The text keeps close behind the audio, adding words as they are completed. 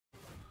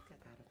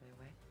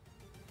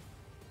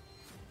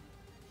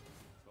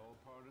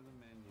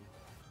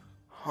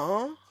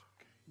Huh?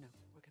 No,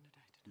 we're gonna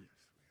die today.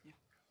 Yeah.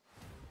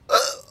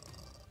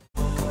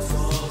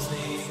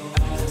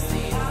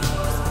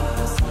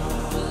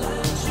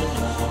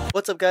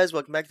 What's up, guys?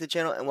 Welcome back to the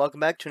channel and welcome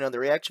back to another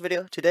reaction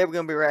video. Today we're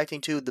going to be reacting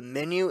to The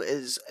Menu.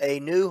 Is a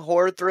new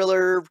horror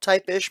thriller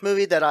type-ish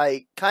movie that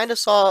I kind of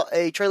saw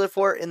a trailer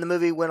for in the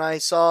movie when I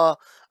saw,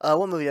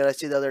 what movie did I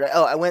see the other day?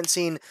 Oh, I went and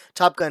seen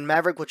Top Gun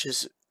Maverick, which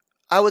is,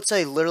 I would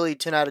say, literally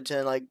 10 out of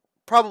 10. Like,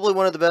 probably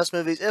one of the best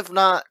movies, if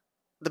not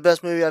the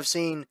best movie I've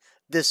seen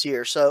this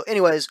year. So,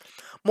 anyways,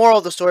 moral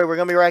of the story, we're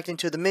going to be reacting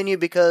to The Menu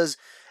because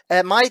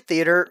at my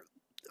theater,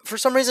 for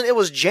some reason it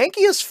was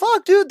janky as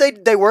fuck, dude.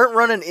 They weren't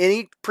running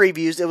any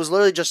previews. It was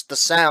literally just the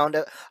sound.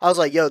 I was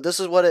like, yo, this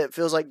is what it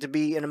feels like to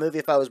be in a movie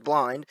if I was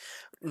blind.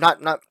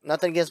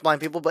 Nothing against blind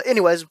people, but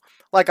anyways,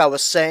 like I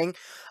was saying,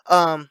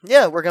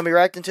 yeah, we're gonna be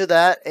reacting to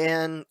that,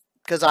 and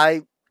because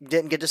I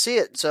didn't get to see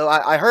it, so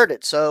I heard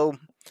it. So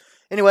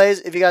anyways,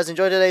 if you guys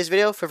enjoyed today's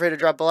video, feel free to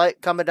drop a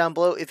like, comment down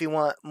below if you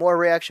want more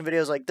reaction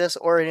videos like this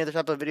or any other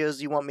type of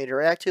videos you want me to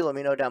react to. Let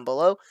me know down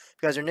below. If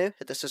you guys are new,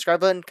 hit the subscribe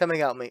button.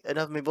 Coming out me.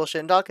 Enough of me bullshit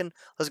and talking.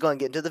 Let's go and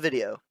get into the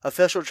video.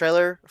 Official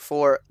trailer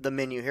for The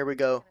Menu. Here we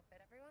go.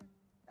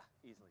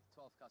 Easily.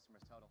 12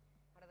 customers total.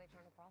 How do they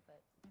turn a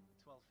profit?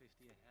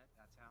 $12.50 a head,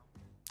 that's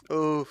how.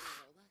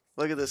 Oof.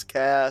 Look at this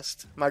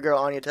cast. My girl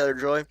Anya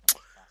Taylor-Joy.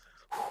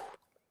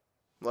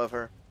 Love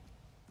her.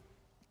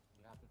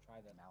 You have to try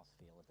the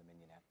mouthfeel of the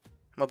Mignonette.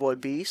 My boy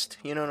Beast.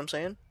 You know what I'm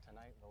saying?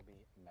 Tonight will be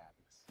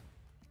madness.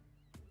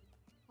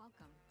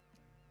 Welcome.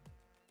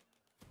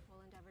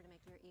 We'll endeavor to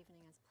make your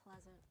evening as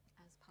pleasant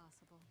as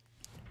possible.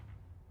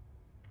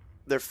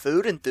 They're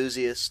food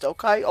enthusiasts.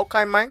 Okay,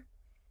 okay, man.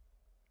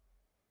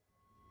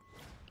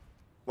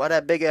 Why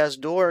that big ass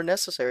door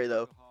necessary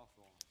though?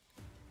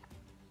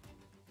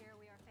 Here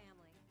we are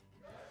family.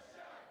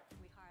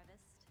 We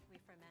harvest, we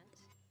ferment,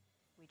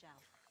 we gel.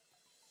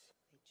 We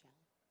gel.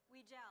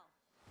 We gel.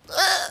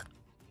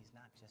 He's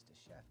not just a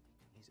chef,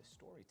 he's a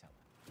storyteller.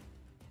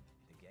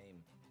 The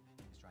game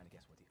is trying to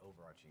guess what the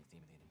overarching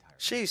theme of the entire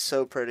She's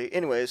so pretty.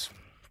 Anyways.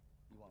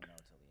 You won't know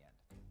until the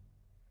end.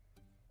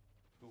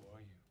 Who are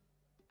you?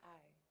 I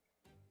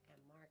am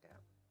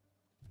Margot.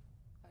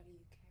 Why do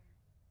you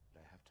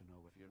care? I have to know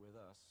if you're with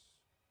us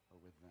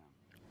or with them.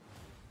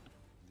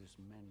 This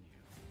menu,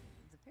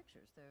 The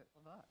pictures, they're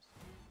of us.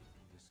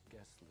 this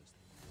guest list.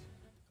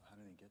 How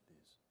do they get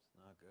these? It's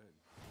not good.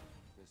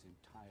 This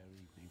entire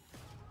evening.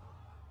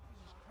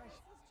 Jesus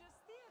Christ. This was just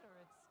theater.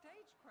 It's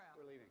stagecraft.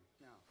 We're leaving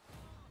now.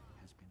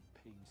 Has been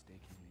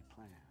painstakingly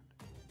planned.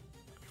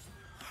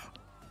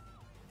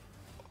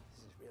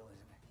 This is real,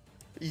 isn't it?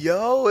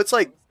 Yo, it's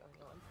like What's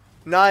going on?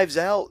 Knives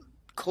Out,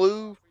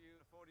 Clue. For you,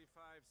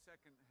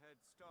 45-second head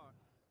start.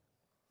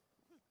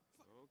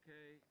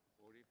 Okay,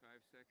 45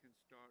 seconds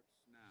starts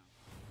now.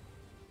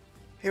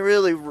 He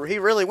really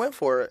went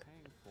for it.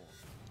 Paying for.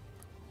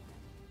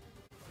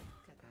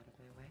 Get out of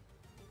my way.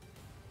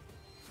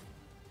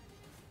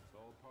 It's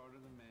all part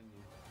of the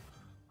menu.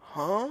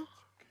 Huh?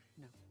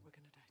 No, we're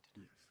gonna die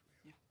today.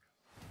 Yeah.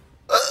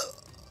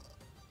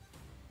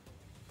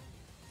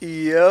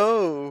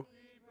 Yo.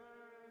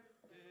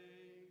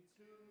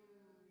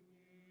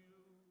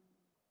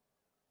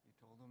 You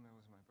told him it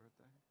was my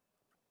birthday?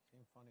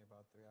 Seemed funny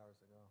about 3 hours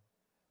ago.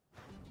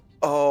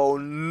 Oh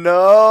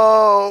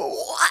no.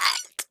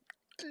 What?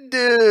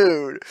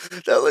 Dude,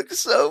 that looks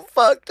so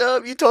fucked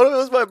up. You told him it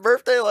was my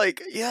birthday?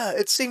 Like, yeah,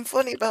 it seemed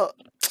funny about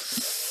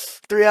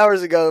 3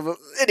 hours ago. But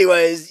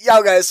anyways,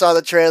 y'all guys saw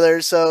the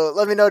trailer, so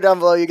let me know down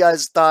below you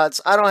guys'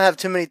 thoughts. I don't have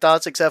too many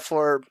thoughts except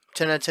for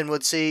 10 out of 10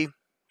 would see.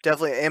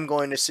 Definitely am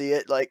going to see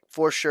it, like,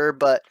 for sure.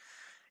 But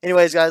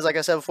anyways, guys, like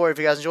I said before, if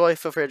you guys enjoy,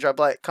 feel free to drop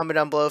a like, comment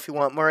down below if you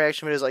want more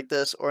reaction videos like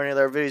this or any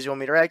other videos you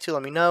want me to react to.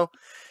 Let me know.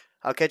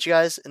 I'll catch you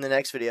guys in the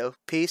next video.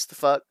 Peace the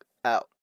fuck out.